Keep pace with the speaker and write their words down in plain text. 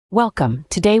Welcome.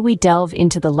 Today we delve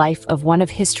into the life of one of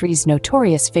history's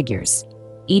notorious figures,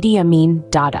 Idi Amin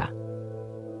Dada.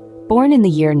 Born in the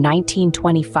year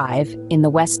 1925 in the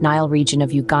West Nile region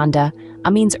of Uganda,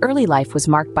 Amin's early life was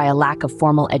marked by a lack of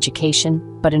formal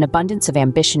education, but an abundance of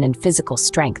ambition and physical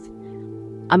strength.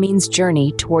 Amin's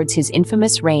journey towards his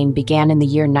infamous reign began in the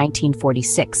year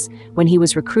 1946, when he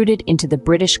was recruited into the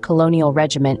British colonial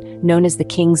regiment known as the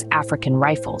King's African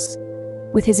Rifles.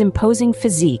 With his imposing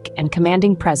physique and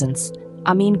commanding presence,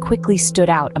 Amin quickly stood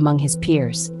out among his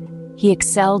peers. He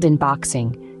excelled in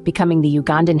boxing, becoming the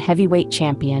Ugandan heavyweight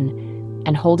champion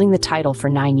and holding the title for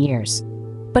 9 years.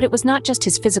 But it was not just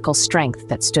his physical strength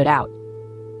that stood out.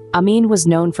 Amin was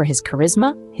known for his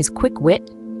charisma, his quick wit,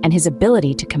 and his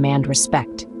ability to command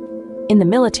respect. In the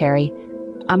military,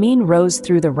 Amin rose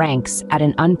through the ranks at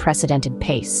an unprecedented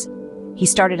pace. He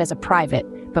started as a private,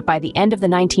 but by the end of the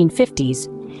 1950s,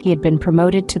 he had been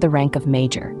promoted to the rank of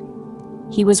major.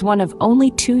 He was one of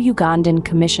only 2 Ugandan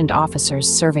commissioned officers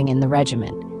serving in the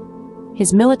regiment.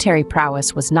 His military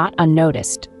prowess was not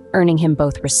unnoticed, earning him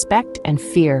both respect and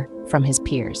fear from his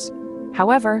peers.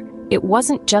 However, it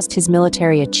wasn't just his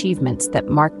military achievements that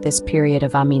marked this period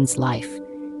of Amin's life.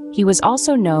 He was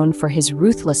also known for his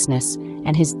ruthlessness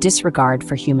and his disregard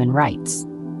for human rights.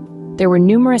 There were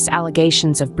numerous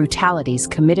allegations of brutalities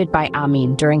committed by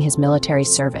Amin during his military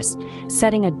service,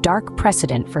 setting a dark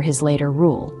precedent for his later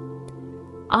rule.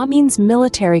 Amin's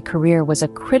military career was a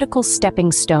critical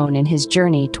stepping stone in his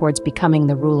journey towards becoming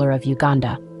the ruler of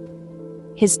Uganda.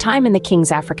 His time in the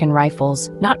King's African Rifles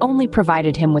not only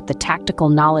provided him with the tactical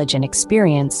knowledge and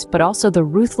experience, but also the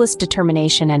ruthless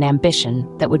determination and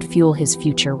ambition that would fuel his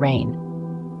future reign.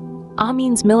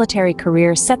 Amin's military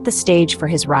career set the stage for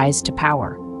his rise to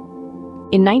power.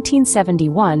 In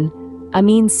 1971,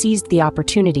 Amin seized the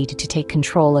opportunity to take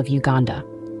control of Uganda.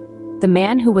 The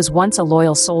man who was once a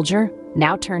loyal soldier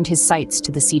now turned his sights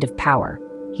to the seat of power.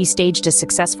 He staged a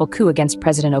successful coup against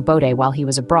President Obote while he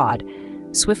was abroad,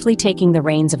 swiftly taking the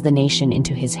reins of the nation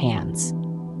into his hands.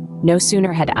 No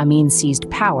sooner had Amin seized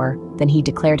power than he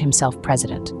declared himself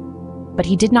president. But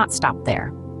he did not stop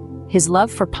there. His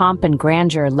love for pomp and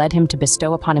grandeur led him to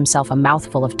bestow upon himself a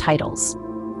mouthful of titles.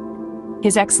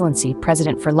 His Excellency,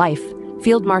 President for Life,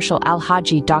 Field Marshal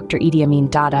Alhaji Dr. Idi Amin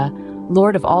Dada,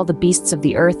 Lord of all the beasts of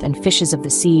the earth and fishes of the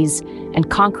seas, and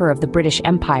conqueror of the British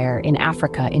Empire in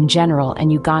Africa in general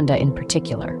and Uganda in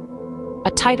particular.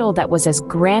 A title that was as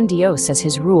grandiose as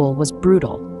his rule was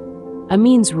brutal.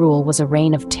 Amin's rule was a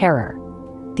reign of terror.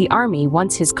 The army,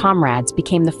 once his comrades,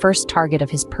 became the first target of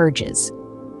his purges.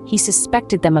 He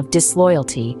suspected them of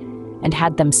disloyalty and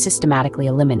had them systematically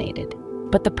eliminated.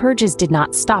 But the purges did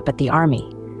not stop at the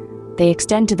army. They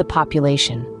extend to the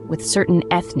population, with certain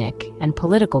ethnic and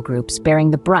political groups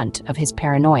bearing the brunt of his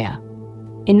paranoia.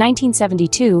 In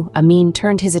 1972, Amin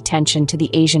turned his attention to the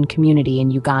Asian community in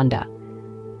Uganda.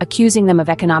 Accusing them of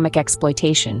economic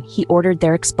exploitation, he ordered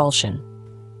their expulsion.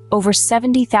 Over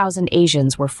 70,000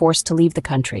 Asians were forced to leave the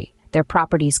country, their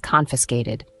properties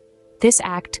confiscated. This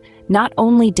act not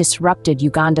only disrupted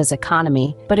Uganda's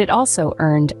economy, but it also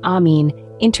earned Amin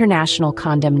international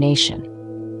condemnation.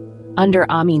 Under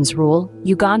Amin's rule,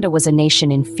 Uganda was a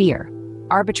nation in fear.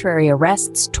 Arbitrary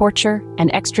arrests, torture,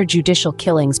 and extrajudicial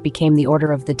killings became the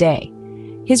order of the day.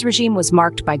 His regime was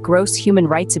marked by gross human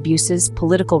rights abuses,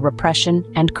 political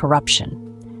repression, and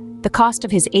corruption. The cost of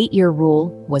his 8-year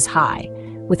rule was high,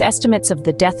 with estimates of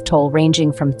the death toll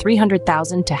ranging from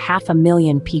 300,000 to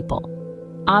 500,000 people.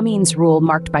 Amin's rule,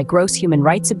 marked by gross human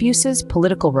rights abuses,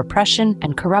 political repression,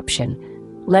 and corruption,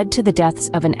 led to the deaths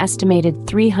of an estimated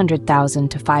 300,000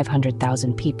 to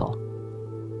 500,000 people.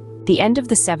 The end of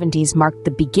the 70s marked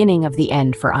the beginning of the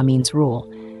end for Amin's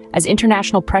rule. As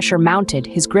international pressure mounted,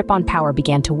 his grip on power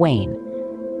began to wane.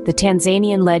 The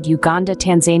Tanzanian-led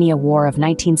Uganda-Tanzania War of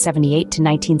 1978 to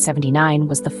 1979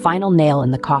 was the final nail in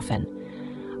the coffin.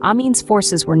 Amin's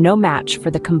forces were no match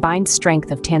for the combined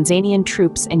strength of Tanzanian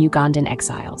troops and Ugandan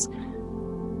exiles.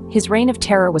 His reign of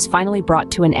terror was finally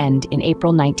brought to an end in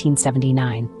April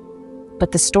 1979.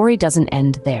 But the story doesn't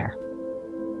end there.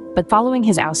 But following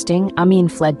his ousting, Amin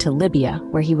fled to Libya,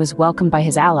 where he was welcomed by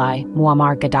his ally,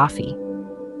 Muammar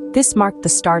Gaddafi. This marked the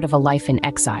start of a life in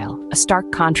exile, a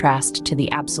stark contrast to the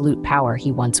absolute power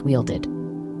he once wielded.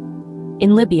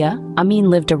 In Libya, Amin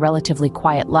lived a relatively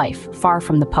quiet life, far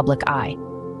from the public eye.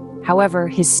 However,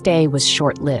 his stay was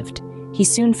short-lived. He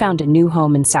soon found a new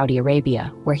home in Saudi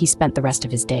Arabia, where he spent the rest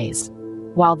of his days.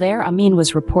 While there, Amin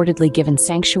was reportedly given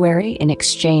sanctuary in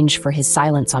exchange for his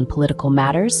silence on political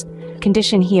matters, a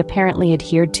condition he apparently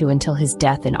adhered to until his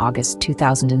death in August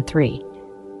 2003.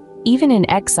 Even in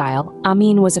exile,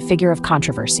 Amin was a figure of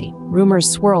controversy. Rumors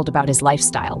swirled about his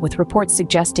lifestyle, with reports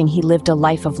suggesting he lived a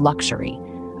life of luxury,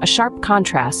 a sharp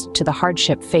contrast to the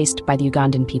hardship faced by the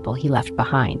Ugandan people he left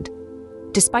behind.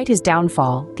 Despite his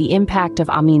downfall, the impact of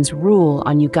Amin's rule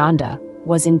on Uganda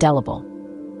was indelible.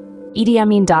 Idi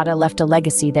Amin Dada left a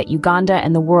legacy that Uganda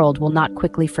and the world will not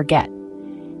quickly forget.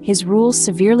 His rule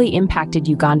severely impacted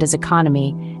Uganda's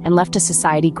economy and left a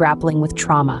society grappling with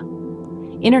trauma.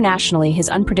 Internationally, his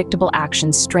unpredictable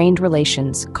actions strained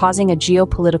relations, causing a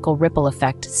geopolitical ripple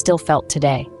effect still felt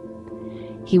today.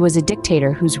 He was a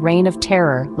dictator whose reign of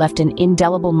terror left an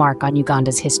indelible mark on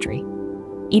Uganda's history.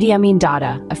 Idi Amin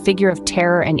Dada, a figure of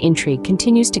terror and intrigue,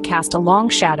 continues to cast a long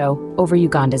shadow over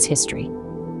Uganda's history.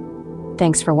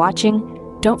 Thanks for watching.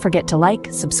 Don't forget to like,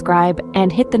 subscribe,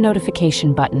 and hit the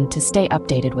notification button to stay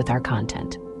updated with our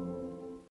content.